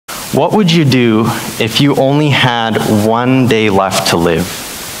What would you do if you only had one day left to live?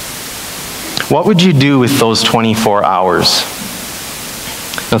 What would you do with those 24 hours?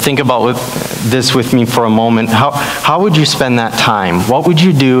 Now think about this with me for a moment. How would you spend that time? What would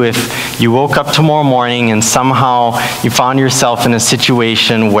you do if you woke up tomorrow morning and somehow you found yourself in a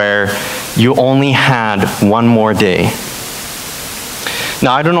situation where you only had one more day?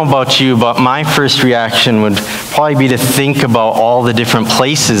 Now, I don't know about you, but my first reaction would probably be to think about all the different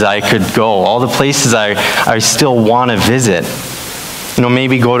places I could go, all the places I still want to visit. You know,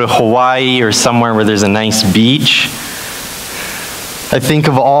 maybe go to Hawaii or somewhere where there's a nice beach. I think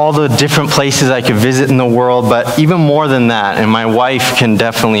of all the different places I could visit in the world, but even more than that, and my wife can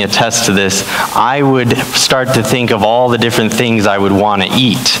definitely attest to this, I would start to think of all the different things I would want to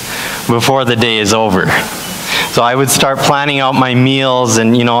eat before the day is over. So I would start planning out my meals,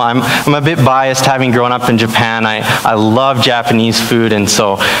 and you know, I'm a bit biased having grown up in Japan. I love Japanese food, and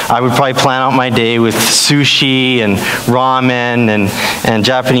so I would probably plan out my day with sushi and ramen and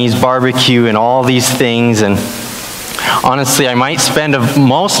Japanese barbecue and all these things. And honestly, I might spend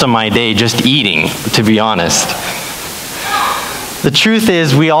most of my day just eating, to be honest. The truth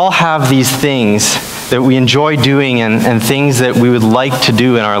is, we all have these things that we enjoy doing and things that we would like to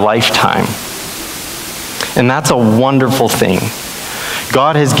do in our lifetime. And that's a wonderful thing.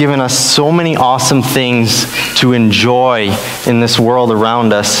 God has given us so many awesome things to enjoy in this world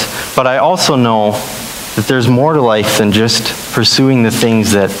around us, but I also know that there's more to life than just pursuing the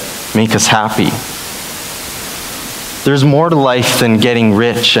things that make us happy. There's more to life than getting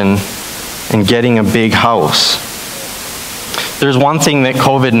rich and getting a big house. There's one thing that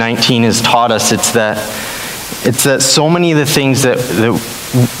COVID-19 has taught us, it's that so many of the things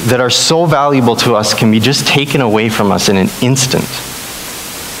that are so valuable to us can be just taken away from us in an instant.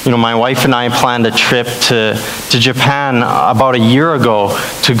 You know, my wife and I planned a trip to Japan about a year ago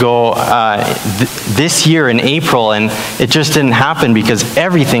to go this year in April, and it just didn't happen because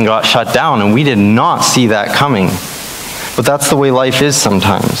everything got shut down, and we did not see that coming. But that's the way life is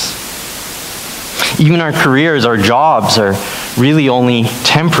sometimes. Even our careers, our jobs are really only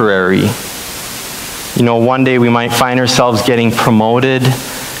temporary. You know, one day we might find ourselves getting promoted,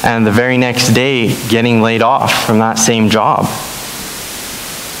 and the very next day getting laid off from that same job.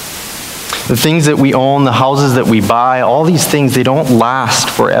 The things that we own, the houses that we buy, all these things, they don't last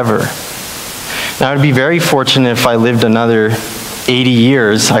forever. Now, I'd be very fortunate if I lived another 80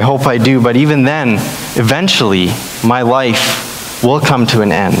 years. I hope I do, but even then, eventually, my life will come to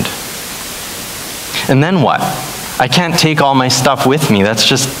an end. And then what? I can't take all my stuff with me.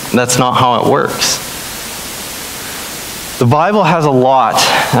 That's not how it works. The Bible has a lot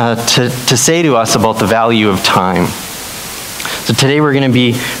to say to us about the value of time. So today we're going to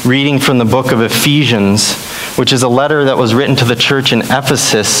be reading from the book of Ephesians, which is a letter that was written to the church in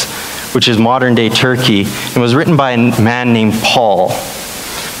Ephesus, which is modern-day Turkey, and was written by a man named Paul.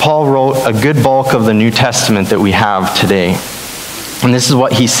 Paul wrote a good bulk of the New Testament that we have today. And this is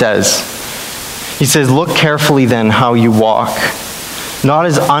what he says. He says, "Look carefully then how you walk, not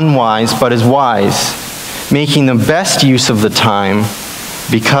as unwise, but as wise, making the best use of the time,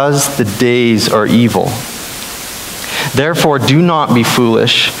 because the days are evil. Therefore do not be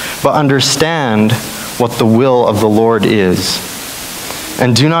foolish, but understand what the will of the Lord is.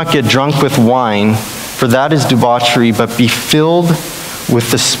 And do not get drunk with wine, for that is debauchery, but be filled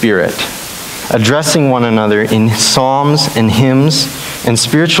with the Spirit, addressing one another in psalms and hymns and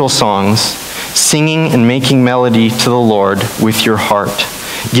spiritual songs, singing and making melody to the Lord with your heart,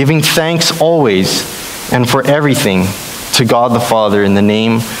 giving thanks always and for everything to God the Father in the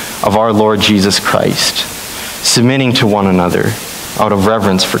name of our Lord Jesus Christ, submitting to one another out of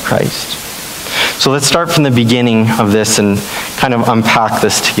reverence for Christ." So let's start from the beginning of this and kind of unpack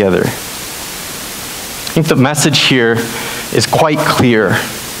this together. I think the message here is quite clear.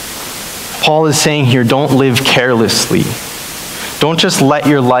 Paul is saying here, don't live carelessly. Don't just let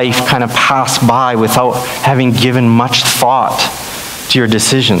your life kind of pass by without having given much thought to your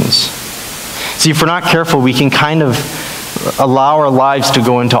decisions. See, if we're not careful, we can kind of allow our lives to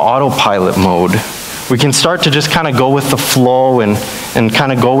go into autopilot mode. We can start to just kind of go with the flow and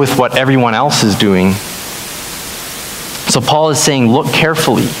kind of go with what everyone else is doing. So Paul is saying, look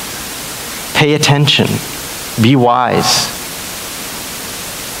carefully, pay attention, be wise.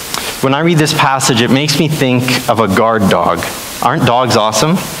 When I read this passage, it makes me think of a guard dog. Aren't dogs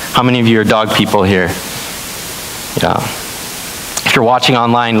awesome? How many of you are dog people here? Yeah. If you're watching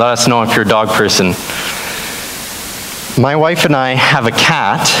online, let us know if you're a dog person. My wife and I have a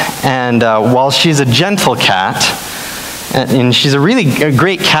cat, and while she's a gentle cat, And she's a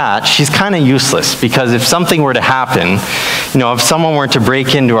great cat. She's kind of useless because if something were to happen, if someone were to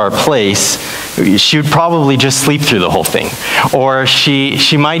break into our place, she would probably just sleep through the whole thing. Or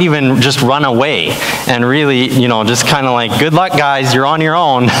she might even just run away and really, just kind of like, good luck guys, you're on your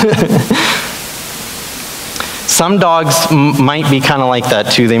own. Some dogs might be kind of like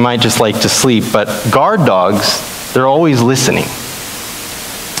that too. They might just like to sleep. But guard dogs, they're always listening.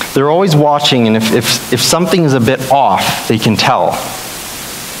 They're always watching, and if something is a bit off, they can tell.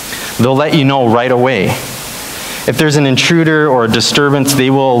 They'll let you know right away. If there's an intruder or a disturbance, they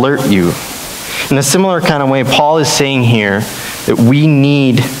will alert you. In a similar kind of way, Paul is saying here that we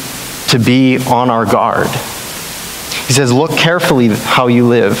need to be on our guard. He says, look carefully how you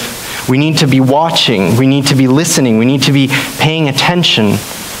live. We need to be watching. We need to be listening. We need to be paying attention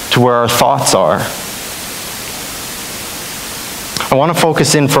to where our thoughts are. I want to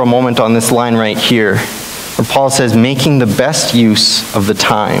focus in for a moment on this line right here, where Paul says, making the best use of the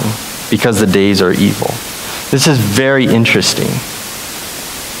time because the days are evil. This is very interesting.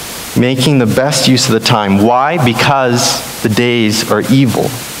 Making the best use of the time. Why? Because the days are evil.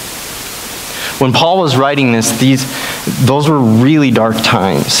 When Paul was writing this, those were really dark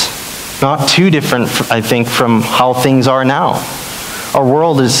times. Not too different, I think, from how things are now. Our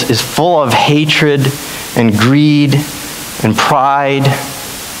world is full of hatred and greed and pride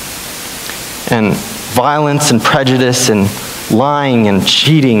and violence and prejudice and lying and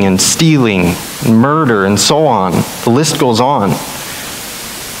cheating and stealing and murder and so on. The list goes on.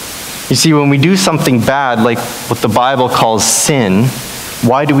 You see, when we do something bad, like what the Bible calls sin,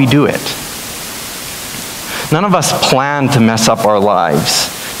 why do we do it? None of us plan to mess up our lives.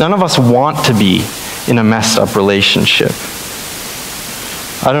 None of us want to be in a messed up relationship.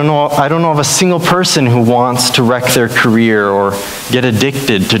 I don't know of a single person who wants to wreck their career or get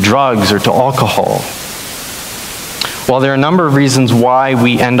addicted to drugs or to alcohol. While there are a number of reasons why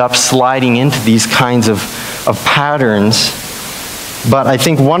we end up sliding into these kinds of patterns, but I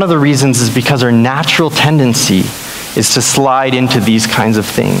think one of the reasons is because our natural tendency is to slide into these kinds of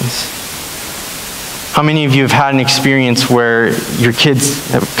things. How many of you have had an experience where your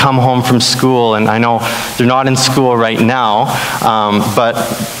kids have come home from school, and I know they're not in school right now, but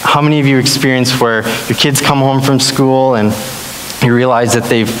how many of you experienced where your kids come home from school and you realize that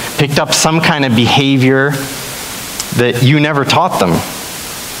they've picked up some kind of behavior that you never taught them?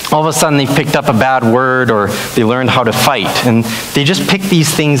 All of a sudden they've picked up a bad word or they learned how to fight, and they just pick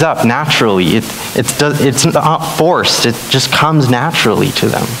these things up naturally. It's not forced, it just comes naturally to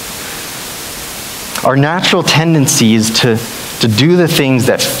them. Our natural tendency is to do the things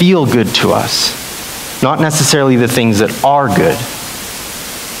that feel good to us, not necessarily the things that are good.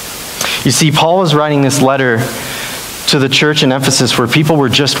 You see, Paul was writing this letter to the church in Ephesus where people were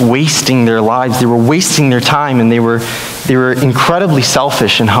just wasting their lives. They were wasting their time, and they were incredibly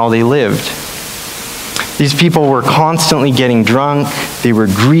selfish in how they lived. These people were constantly getting drunk, they were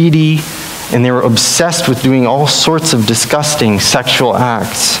greedy, and they were obsessed with doing all sorts of disgusting sexual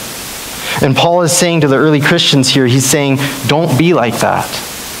acts. And Paul is saying to the early Christians here, he's saying, don't be like that.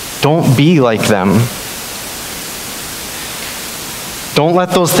 Don't be like them. Don't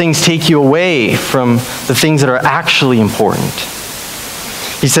let those things take you away from the things that are actually important.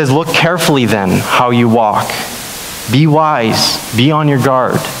 He says, look carefully then how you walk. Be wise. Be on your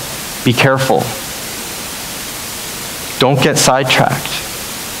guard. Be careful. Don't get sidetracked.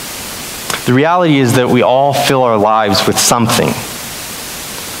 The reality is that we all fill our lives with something.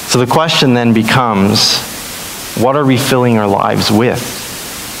 So the question then becomes, what are we filling our lives with?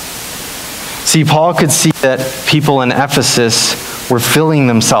 See, Paul could see that people in Ephesus were filling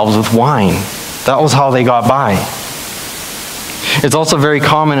themselves with wine. That was how they got by. It's also very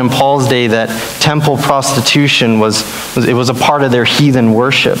common in Paul's day that temple prostitution was a part of their heathen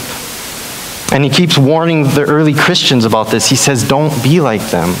worship. And he keeps warning the early Christians about this. He says, don't be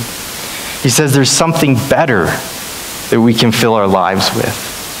like them. He says there's something better that we can fill our lives with.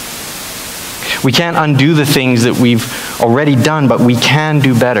 We can't undo the things that we've already done, but we can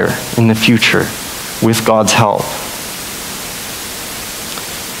do better in the future with God's help.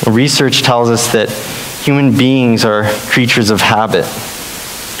 Research tells us that human beings are creatures of habit.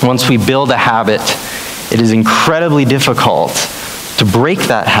 Once we build a habit, it is incredibly difficult to break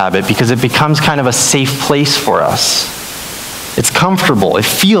that habit because it becomes kind of a safe place for us. It's comfortable, it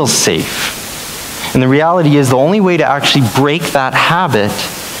feels safe. And the reality is the only way to actually break that habit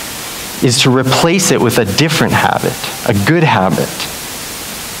is to replace it with a different habit, a good habit.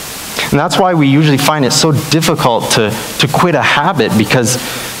 And that's why we usually find it so difficult to quit a habit, because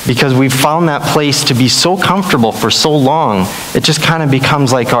because we've found that place to be so comfortable for so long, it just kind of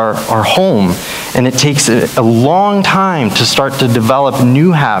becomes like our home. And it takes a long time to start to develop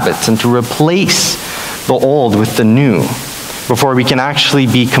new habits and to replace the old with the new before we can actually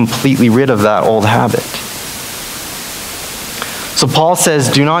be completely rid of that old habit. So Paul says,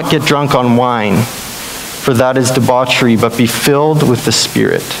 do not get drunk on wine, for that is debauchery, but be filled with the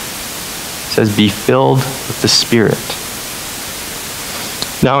Spirit. It says, be filled with the Spirit.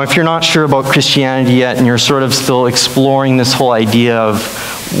 Now, if you're not sure about Christianity yet, and you're sort of still exploring this whole idea of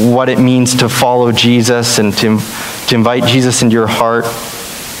what it means to follow Jesus and to invite Jesus into your heart,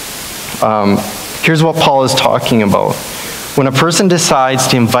 here's what Paul is talking about. When a person decides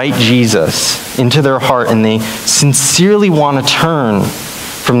to invite Jesus into their heart and they sincerely want to turn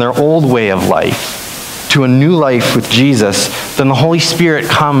from their old way of life to a new life with Jesus, then the Holy Spirit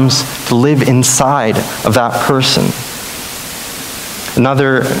comes to live inside of that person.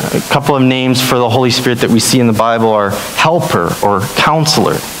 Another couple of names for the Holy Spirit that we see in the Bible are helper or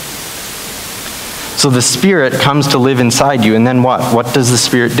counselor. So the Spirit comes to live inside you, and then what? What does the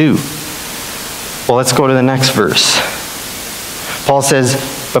Spirit do? Well, let's go to the next verse. Paul says,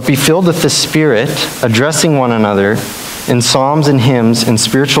 but be filled with the Spirit, addressing one another in psalms and hymns and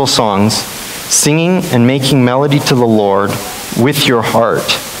spiritual songs, singing and making melody to the Lord with your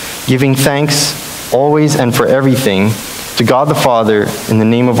heart, giving thanks always and for everything to God the Father in the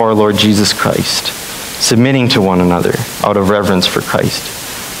name of our Lord Jesus Christ, submitting to one another out of reverence for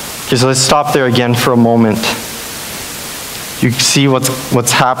Christ. Okay, so let's stop there again for a moment. You see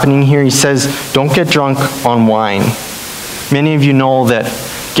what's happening here? He says, don't get drunk on wine. Many of you know that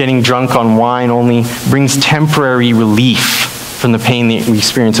getting drunk on wine only brings temporary relief from the pain that we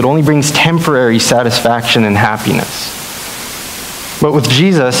experience. It only brings temporary satisfaction and happiness. But with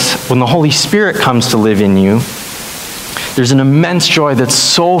Jesus, when the Holy Spirit comes to live in you, there's an immense joy that's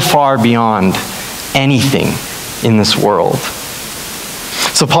so far beyond anything in this world.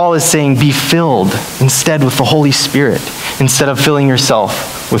 So Paul is saying, be filled instead with the Holy Spirit, instead of filling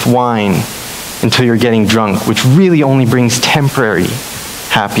yourself with wine until you're getting drunk, which really only brings temporary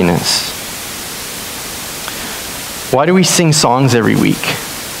happiness. Why do we sing songs every week?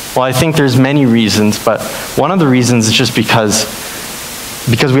 Well, I think there's many reasons, but one of the reasons is just because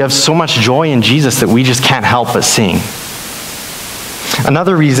we have so much joy in Jesus that we just can't help but sing.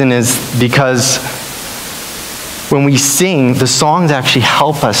 Another reason is because when we sing, the songs actually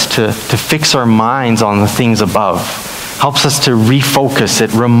help us to fix our minds on the things above. Helps us to refocus.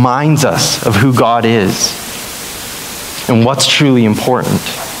 It reminds us of who God is and what's truly important.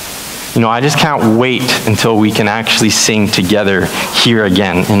 You know, I just can't wait until we can actually sing together here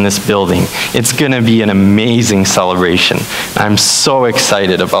again in this building. It's going to be an amazing celebration. I'm so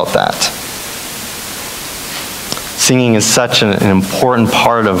excited about that. Singing is such an important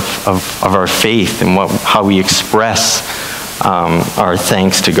part of our faith and how we express our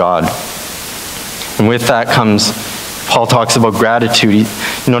thanks to God. And with that comes, Paul talks about gratitude.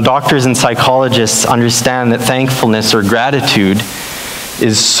 You know, doctors and psychologists understand that thankfulness or gratitude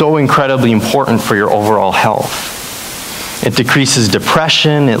is so incredibly important for your overall health. It decreases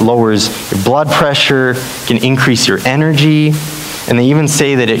depression, it lowers your blood pressure, can increase your energy, and they even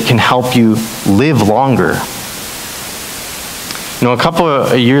say that it can help you live longer. You know, a couple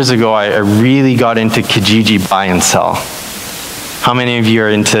of years ago, I really got into Kijiji buy and sell. How many of you are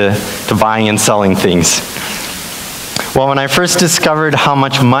into buying and selling things? Well, when I first discovered how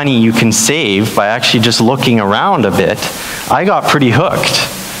much money you can save by actually just looking around a bit, I got pretty hooked.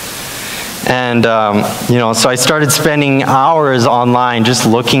 And, you know, so I started spending hours online just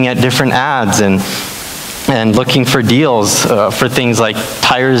looking at different ads and looking for deals for things like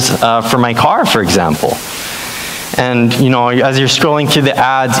tires for my car, for example. And, you know, as you're scrolling through the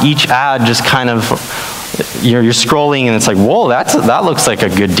ads, each ad just kind of, you're scrolling and it's like, whoa, that looks like a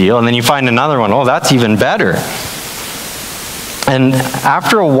good deal. And then you find another one, oh, that's even better. And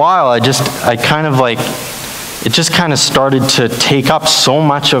after a while, it just kind of started to take up so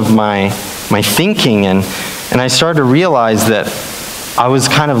much of my thinking, and I started to realize that I was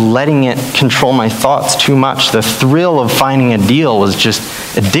kind of letting it control my thoughts too much. The thrill of finding a deal was just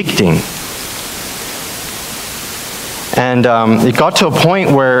addicting. And it got to a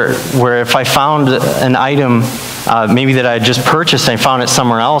point where if I found an item maybe that I had just purchased and I found it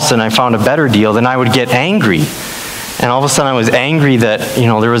somewhere else and I found a better deal, then I would get angry. And all of a sudden I was angry that, you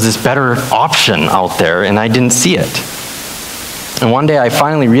know, there was this better option out there and I didn't see it. And one day I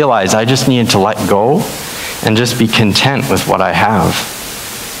finally realized I just needed to let go and just be content with what I have.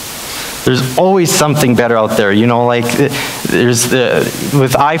 There's always something better out there. Like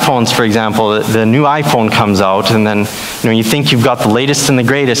with iPhones, for example, the new iPhone comes out, and then you think you've got the latest and the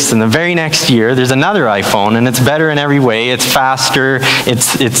greatest, and the very next year there's another iPhone, and it's better in every way. It's faster,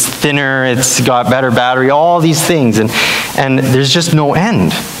 it's thinner, it's got better battery, all these things, and there's just no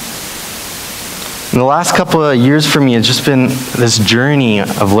end. And the last couple of years for me has just been this journey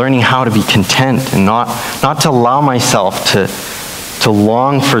of learning how to be content and not to allow myself to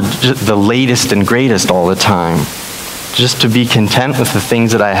long for the latest and greatest all the time. Just to be content with the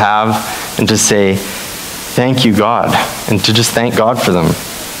things that I have and to say, thank you, God, and to just thank God for them.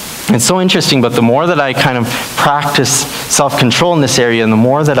 It's so interesting, but the more that I kind of practice self-control in this area, and the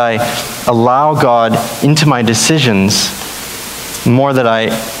more that I allow God into my decisions, the more that I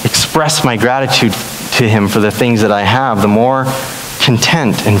express my gratitude to Him for the things that I have, the more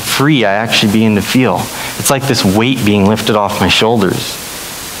content and free I actually begin to feel. It's like this weight being lifted off my shoulders.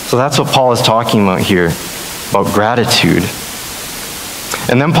 So that's what Paul is talking about here, about gratitude.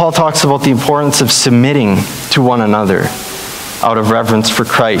 And then Paul talks about the importance of submitting to one another out of reverence for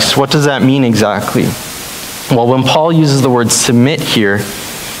Christ. What does that mean exactly? Well, when Paul uses the word submit here,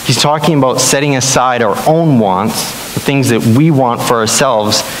 he's talking about setting aside our own wants, the things that we want for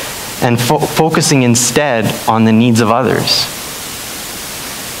ourselves, and focusing instead on the needs of others.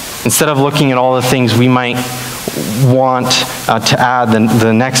 Instead of looking at all the things we might want to add,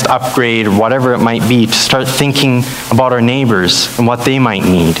 the next upgrade or whatever it might be, to start thinking about our neighbors and what they might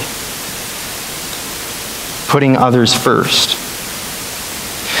need. Putting others first.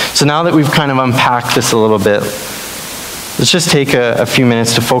 So now that we've kind of unpacked this a little bit, let's just take a few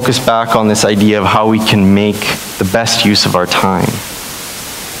minutes to focus back on this idea of how we can make the best use of our time.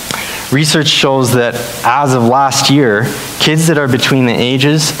 Research shows that as of last year, kids that are between the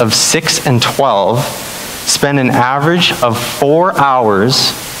ages of 6 and 12 spend an average of 4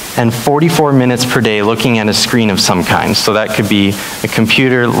 hours and 44 minutes per day looking at a screen of some kind. So that could be a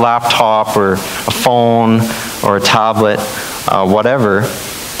computer, laptop, or a phone, or a tablet, whatever.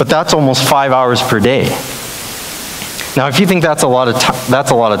 But that's almost 5 hours per day. Now, if you think that's a lot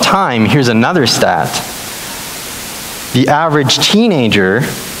of time, here's another stat. The average teenager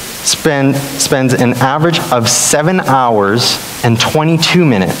spends an average of 7 hours and 22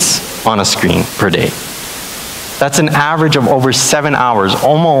 minutes on a screen per day. That's an average of over 7 hours,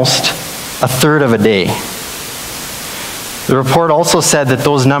 almost a third of a day. The report also said that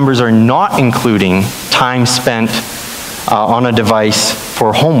those numbers are not including time spent on a device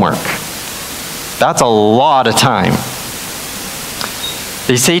for homework. That's a lot of time.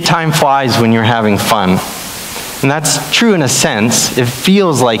 They say time flies when you're having fun. And that's true in a sense. It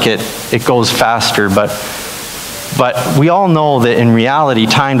feels like it goes faster, but we all know that in reality,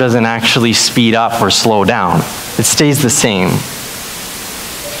 time doesn't actually speed up or slow down. It stays the same.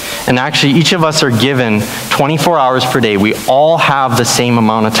 And actually, each of us are given 24 hours per day. We all have the same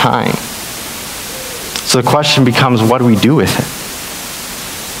amount of time. So the question becomes, what do we do with it?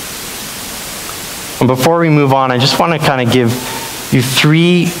 And before we move on, I just want to kind of give you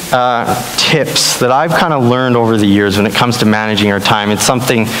 3 tips that I've kind of learned over the years when it comes to managing our time. It's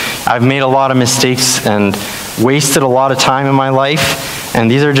something, I've made a lot of mistakes and wasted a lot of time in my life, and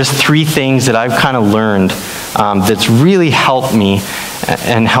these are just 3 things that I've kind of learned that's really helped me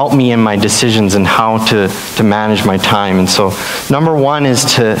and helped me in my decisions and how to manage my time. And so number 1 is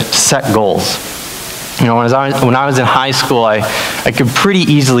to set goals. When I was in high school, I could pretty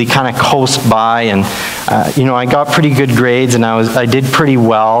easily kind of coast by, and I got pretty good grades, and I did pretty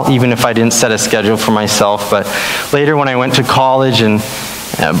well, even if I didn't set a schedule for myself. But later, when I went to college and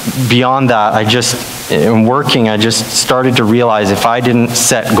beyond that, in working, I just started to realize if I didn't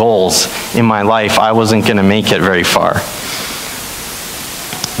set goals in my life, I wasn't going to make it very far.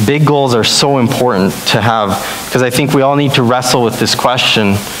 Big goals are so important to have, because I think we all need to wrestle with this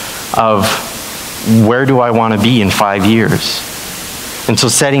question of, where do I want to be in 5 years? And so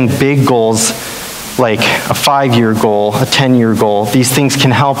setting big goals, like a 5-year goal, a 10-year goal, these things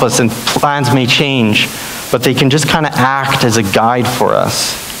can help us, and plans may change, but they can just kind of act as a guide for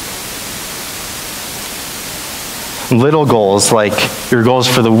us. Little goals, like your goals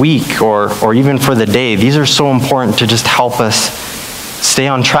for the week or even for the day, these are so important to just help us stay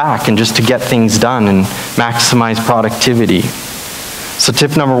on track and just to get things done and maximize productivity. So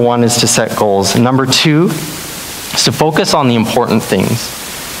tip number 1 is to set goals. And number 2 is to focus on the important things.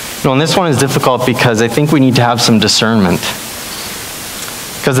 And this one is difficult because I think we need to have some discernment.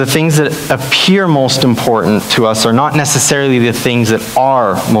 Because the things that appear most important to us are not necessarily the things that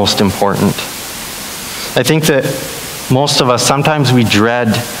are most important. I think that most of us, sometimes we dread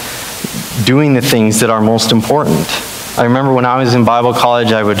doing the things that are most important. I remember when I was in Bible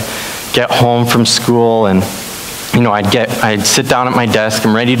college, I would get home from school, and I'd sit down at my desk,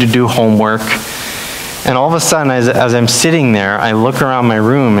 I'm ready to do homework, and all of a sudden, as I'm sitting there, I look around my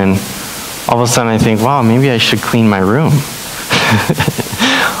room, and all of a sudden I think, wow, maybe I should clean my room.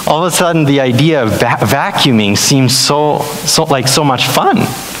 All of a sudden, the idea of vacuuming seems so much fun.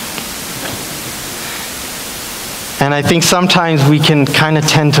 And I think sometimes we can kind of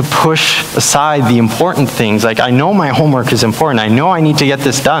tend to push aside the important things. Like, I know my homework is important. I know I need to get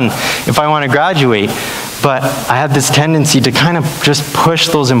this done if I want to graduate. But I have this tendency to kind of just push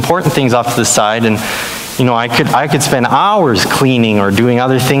those important things off to the side. And, I could spend hours cleaning or doing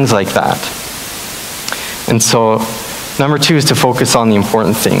other things like that. And so, number 2 is to focus on the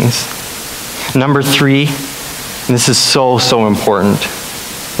important things. Number 3, and this is so, so important,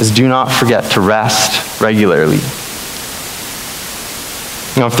 is do not forget to rest regularly.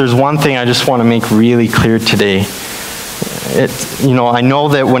 If there's one thing I just want to make really clear today, I know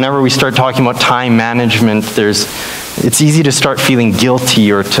that whenever we start talking about time management, it's easy to start feeling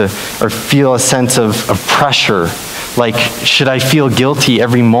guilty or feel a sense of pressure. Like, should I feel guilty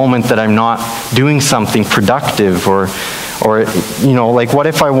every moment that I'm not doing something productive? Or what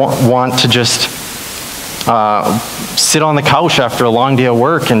if I want to just sit on the couch after a long day of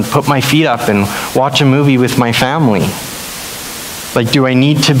work and put my feet up and watch a movie with my family? Like, do I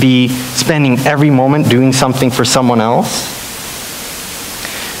need to be spending every moment doing something for someone else?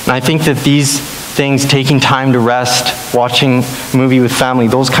 And I think that these things, taking time to rest, watching a movie with family,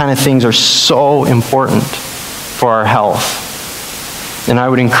 those kind of things are so important for our health. And I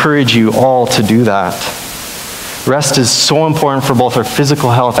would encourage you all to do that. Rest is so important for both our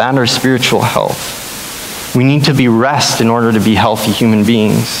physical health and our spiritual health. We need to be rest in order to be healthy human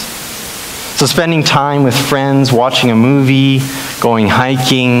beings. So spending time with friends, watching a movie, going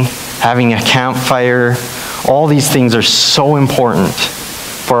hiking, having a campfire, all these things are so important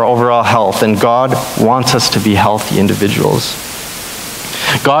for our overall health, and God wants us to be healthy individuals.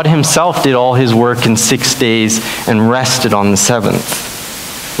 God himself did all his work in 6 days and rested on the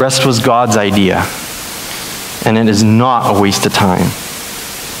 7th. Rest was God's idea, and it is not a waste of time.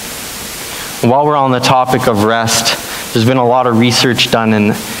 While we're on the topic of rest, there's been a lot of research done in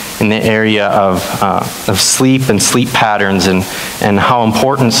the area of sleep and sleep patterns and how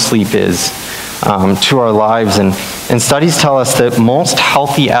important sleep is to our lives. And studies tell us that most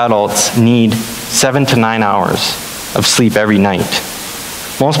healthy adults need 7 to 9 hours of sleep every night.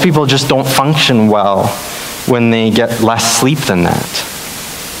 Most people just don't function well when they get less sleep than that.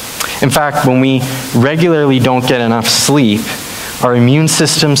 In fact, when we regularly don't get enough sleep, our immune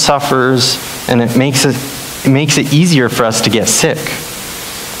system suffers, and it makes it easier for us to get sick.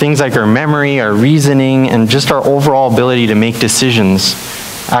 Things like our memory, our reasoning, and just our overall ability to make decisions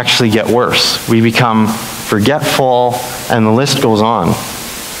actually get worse. We become forgetful, and the list goes on.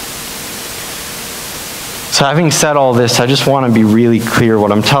 So having said all this, I just want to be really clear.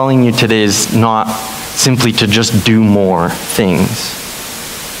 What I'm telling you today is not simply to just do more things.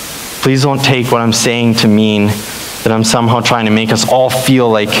 Please don't take what I'm saying to mean that I'm somehow trying to make us all feel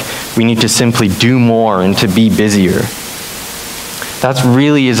like we need to simply do more and to be busier. That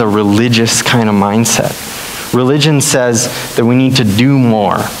really is a religious kind of mindset. Religion says that we need to do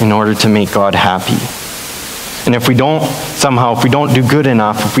more in order to make God happy. And if we don't do good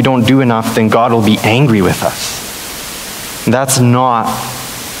enough, if we don't do enough, then God will be angry with us. And that's not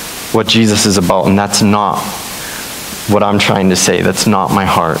what Jesus is about, and that's not what I'm trying to say. That's not my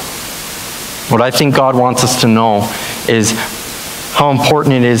heart. What I think God wants us to know is how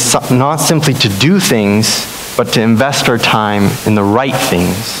important it is not simply to do things, but to invest our time in the right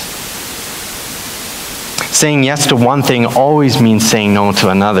things. Saying yes to one thing always means saying no to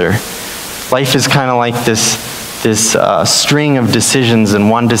another. Life is kind of like this string of decisions, and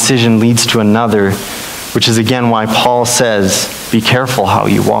one decision leads to another, which is again why Paul says, be careful how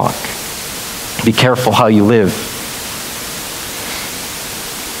you walk. Be careful how you live.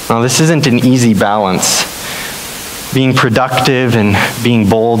 Now, this isn't an easy balance. Being productive and being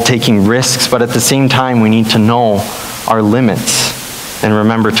bold, taking risks, but at the same time, we need to know our limits and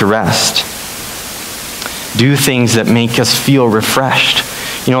remember to rest. Do things that make us feel refreshed.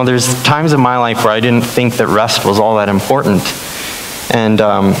 There's times in my life where I didn't think that rest was all that important. And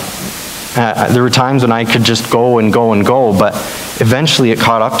there were times when I could just go and go and go, but eventually it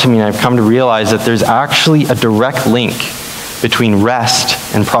caught up to me, and I've come to realize that there's actually a direct link between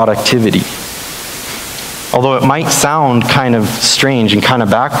rest and productivity. Although it might sound kind of strange and kind of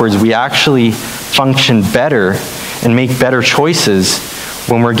backwards, we actually function better and make better choices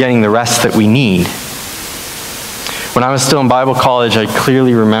when we're getting the rest that we need. When I was still in Bible college, I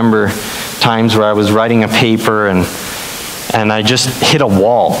clearly remember times where I was writing a paper and and I just hit a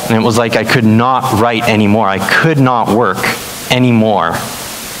wall. And it was like I could not write anymore. I could not work anymore.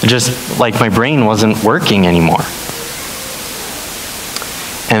 Just like my brain wasn't working anymore.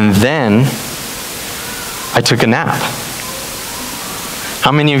 And then I took a nap.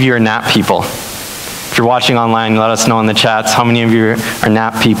 How many of you are nap people? If you're watching online, let us know in the chats how many of you are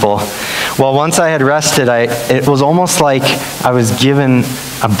nap people. Well, once I had rested, it was almost like I was given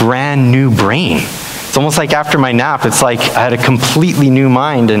a brand new brain. It's almost like after my nap, it's like I had a completely new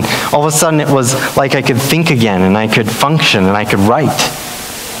mind, and all of a sudden it was like I could think again, and I could function, and I could write.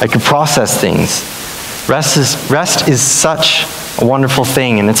 I could process things. Rest is such a wonderful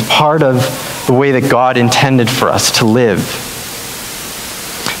thing, and it's part of the way that God intended for us to live.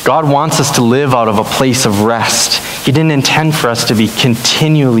 God wants us to live out of a place of rest. He didn't intend for us to be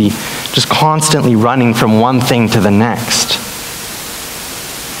continually, just constantly running from one thing to the next.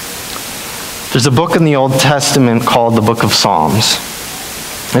 There's a book in the Old Testament called the Book of Psalms.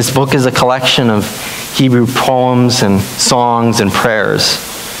 This book is a collection of Hebrew poems and songs and prayers.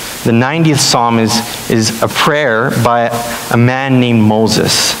 The 90th Psalm is a prayer by a man named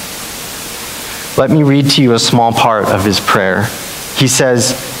Moses. Let me read to you a small part of his prayer. He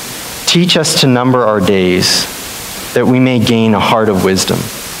says, "Teach us to number our days, that we may gain a heart of wisdom."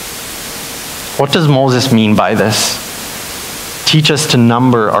 What does Moses mean by this? Teach us to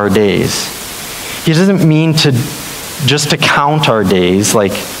number our days. He doesn't mean just to count our days,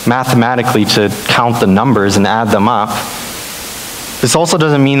 like mathematically to count the numbers and add them up. This also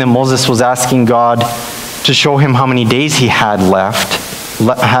doesn't mean that Moses was asking God to show him how many days he had left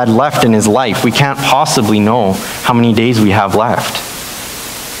in his life. We can't possibly know how many days we have left.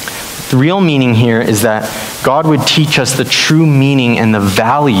 The real meaning here is that God would teach us the true meaning and the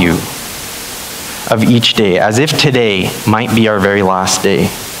value of each day, as if today might be our very last day.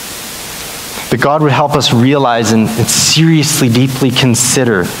 That God would help us realize and seriously, deeply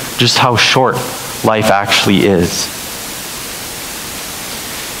consider just how short life actually is.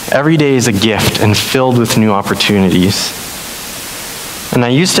 Every day is a gift and filled with new opportunities. And I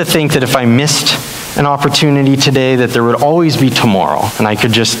used to think that if I missed an opportunity today, that there would always be tomorrow, and I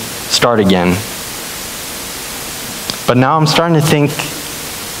could just start again. But now I'm starting to think,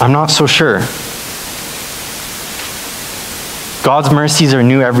 I'm not so sure. God's mercies are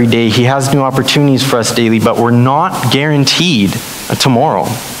new every day. He has new opportunities for us daily, but we're not guaranteed a tomorrow.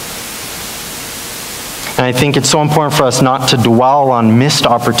 And I think it's so important for us not to dwell on missed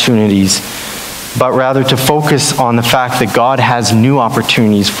opportunities, but rather to focus on the fact that God has new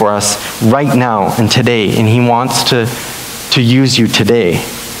opportunities for us right now and today, and He wants to use you today.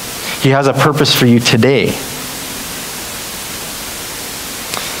 He has a purpose for you today.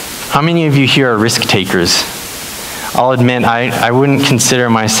 How many of you here are risk takers? I'll admit, I wouldn't consider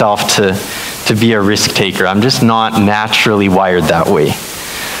myself to be a risk taker. I'm just not naturally wired that way.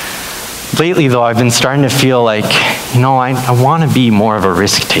 Lately, though, I've been starting to feel like, I want to be more of a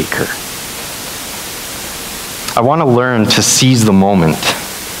risk taker. I want to learn to seize the moment.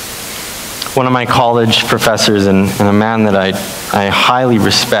 One of my college professors and a man that I highly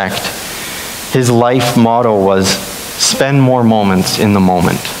respect, his life motto was, spend more moments in the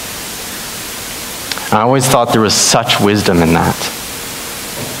moment. I always thought there was such wisdom in that.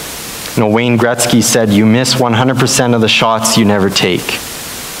 Wayne Gretzky said, you miss 100% of the shots you never take.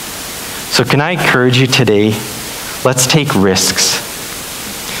 So can I encourage you today, let's take risks.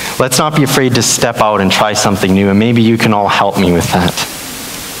 Let's not be afraid to step out and try something new, and maybe you can all help me with that.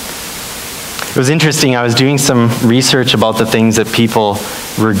 It was interesting, I was doing some research about the things that people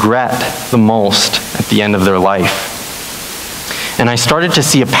regret the most at the end of their life. And I started to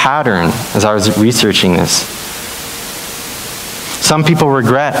see a pattern as I was researching this. Some people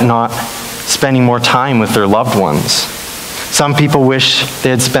regret not spending more time with their loved ones. Some people wish they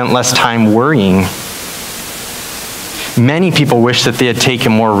had spent less time worrying. Many people wish that they had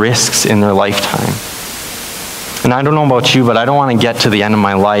taken more risks in their lifetime. And I don't know about you, but I don't want to get to the end of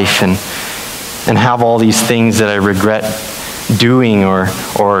my life and have all these things that I regret doing or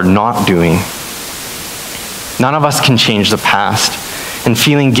not doing. None of us can change the past, and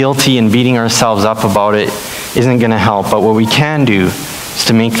feeling guilty and beating ourselves up about it isn't going to help. But what we can do is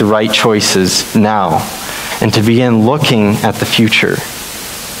to make the right choices now and to begin looking at the future.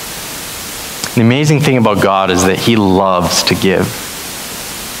 The amazing thing about God is that He loves to give.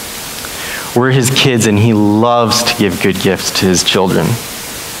 We're His kids, and He loves to give good gifts to His children.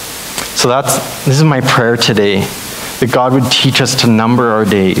 So this is my prayer today, that God would teach us to number our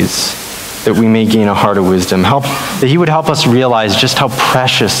days, that we may gain a heart of wisdom. That He would help us realize just how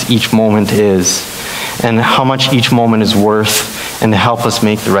precious each moment is and how much each moment is worth, and to help us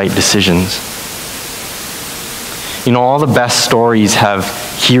make the right decisions. You know, all the best stories have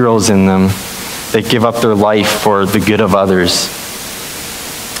heroes in them that give up their life for the good of others.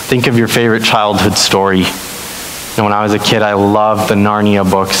 Think of your favorite childhood story. And when I was a kid, I loved the Narnia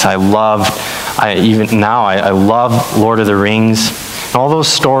books. I love Lord of the Rings. And all those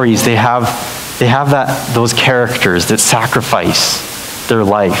stories, they have those characters that sacrifice their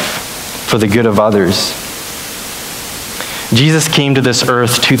life for the good of others. Jesus came to this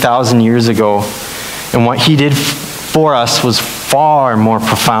earth 2,000 years ago, and what he did for us was far more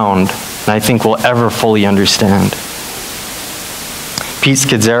profound than I think we'll ever fully understand. Pete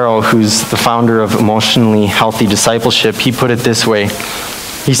Scazzaro, who's the founder of Emotionally Healthy Discipleship, he put it this way.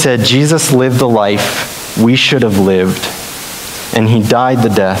 He said, Jesus lived the life we should have lived, and he died the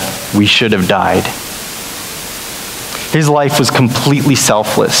death we should have died. His life was completely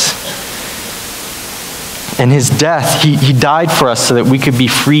selfless. And his death, he died for us so that we could be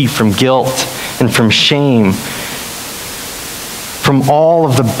free from guilt and from shame, from all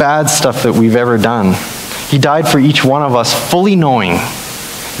of the bad stuff that we've ever done. He died for each one of us, fully knowing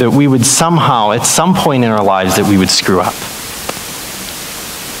that we would somehow, at some point in our lives, that we would screw up.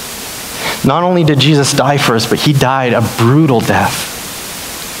 Not only did Jesus die for us, but he died a brutal death.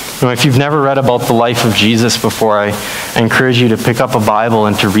 You know, if you've never read about the life of Jesus before, I encourage you to pick up a Bible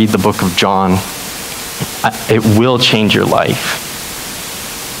and to read the book of John. It will change your life.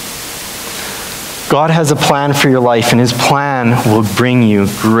 God has a plan for your life, and his plan will bring you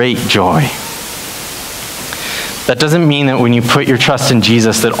great joy. That doesn't mean that when you put your trust in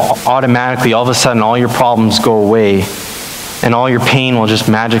Jesus that automatically, all of a sudden, all your problems go away and all your pain will just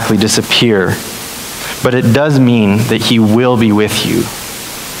magically disappear. But it does mean that he will be with you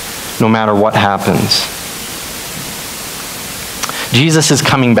no matter what happens. Jesus is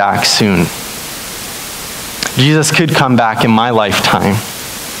coming back soon. Jesus could come back in my lifetime.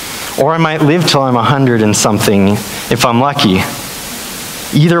 Or I might live till I'm 100 and something if I'm lucky.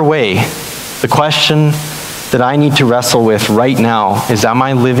 Either way, the question that I need to wrestle with right now is, am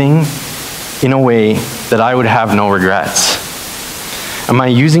I living in a way that I would have no regrets? Am I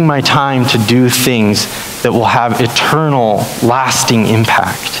using my time to do things that will have eternal, lasting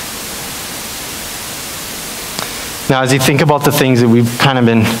impact? Now, as you think about the things that we've kind of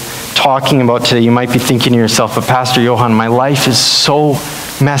been talking about today, you might be thinking to yourself, but Pastor Johann, my life is so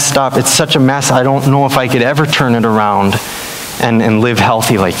messed up. It's such a mess. I don't know if I could ever turn it around and live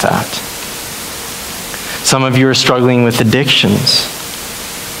healthy like that. Some of you are struggling with addictions.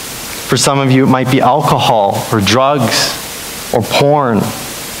 For some of you, it might be alcohol or drugs or porn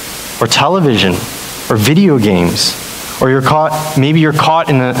or television or video games. Or maybe you're caught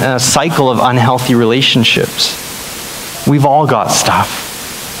in a cycle of unhealthy relationships. We've all got stuff.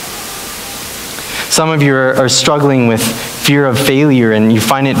 Some of you are struggling with fear of failure, and you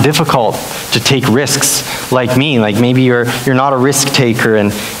find it difficult to take risks like me. Like maybe you're not a risk taker,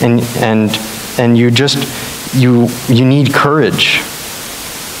 and you need courage.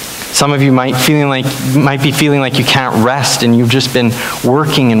 Some of you might be feeling like you can't rest, and you've just been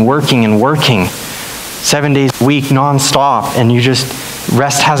working and working and working 7 days a week nonstop, and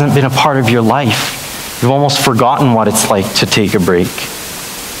rest hasn't been a part of your life. You've almost forgotten what it's like to take a break.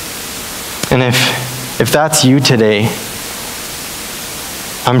 And if that's you today,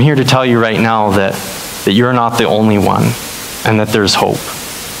 I'm here to tell you right now that you're not the only one, and that there's hope.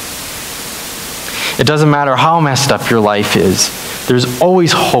 It doesn't matter how messed up your life is. There's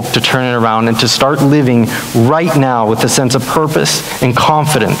always hope to turn it around and to start living right now with a sense of purpose and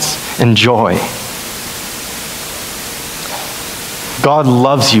confidence and joy. God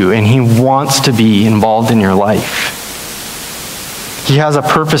loves you, and he wants to be involved in your life. He has a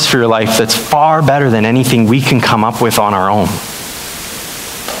purpose for your life that's far better than anything we can come up with on our own.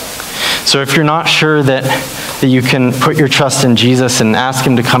 So if you're not sure that you can put your trust in Jesus and ask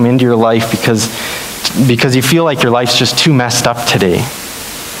him to come into your life because you feel like your life's just too messed up today,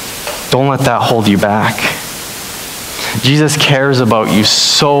 don't let that hold you back. Jesus cares about you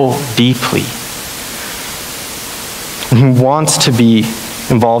so deeply. He wants to be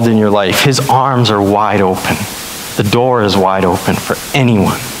involved in your life. His arms are wide open. The door is wide open for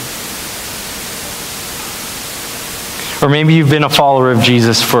anyone. Or maybe you've been a follower of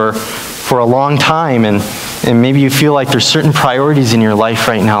Jesus for a long time, and maybe you feel like there's certain priorities in your life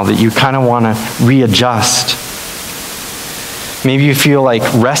right now that you kind of want to readjust. Maybe you feel like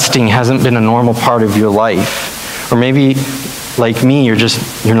resting hasn't been a normal part of your life. Or maybe, like me,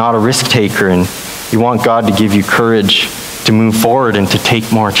 you're not a risk taker, and you want God to give you courage to move forward and to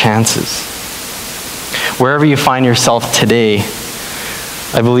take more chances. Wherever you find yourself today,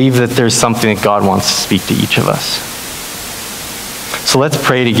 I believe that there's something that God wants to speak to each of us. So let's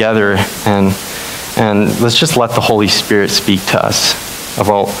pray together and And let's just let the Holy Spirit speak to us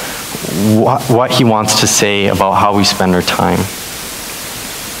about what he wants to say about how we spend our time.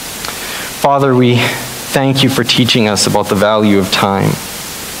 Father, we thank you for teaching us about the value of time.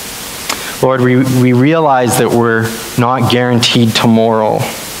 Lord, we realize that we're not guaranteed tomorrow.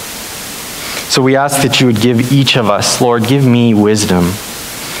 So we ask that you would give each of us, Lord, give me wisdom,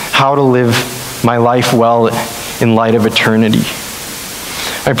 how to live my life well in light of eternity.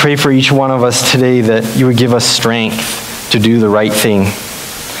 I pray for each one of us today that you would give us strength to do the right thing.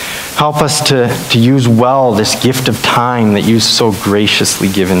 Help us to use well this gift of time that you've so graciously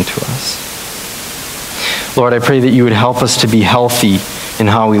given to us. Lord, I pray that you would help us to be healthy in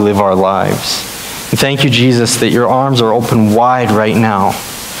how we live our lives. And thank you, Jesus, that your arms are open wide right now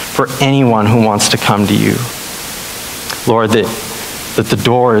for anyone who wants to come to you. Lord, that the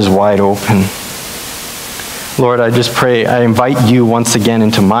door is wide open. Lord, I just pray, I invite you once again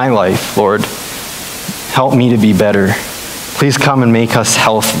into my life. Lord, help me to be better. Please come and make us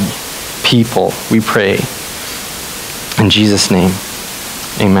healthy people, we pray. In Jesus' name,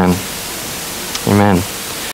 amen. Amen.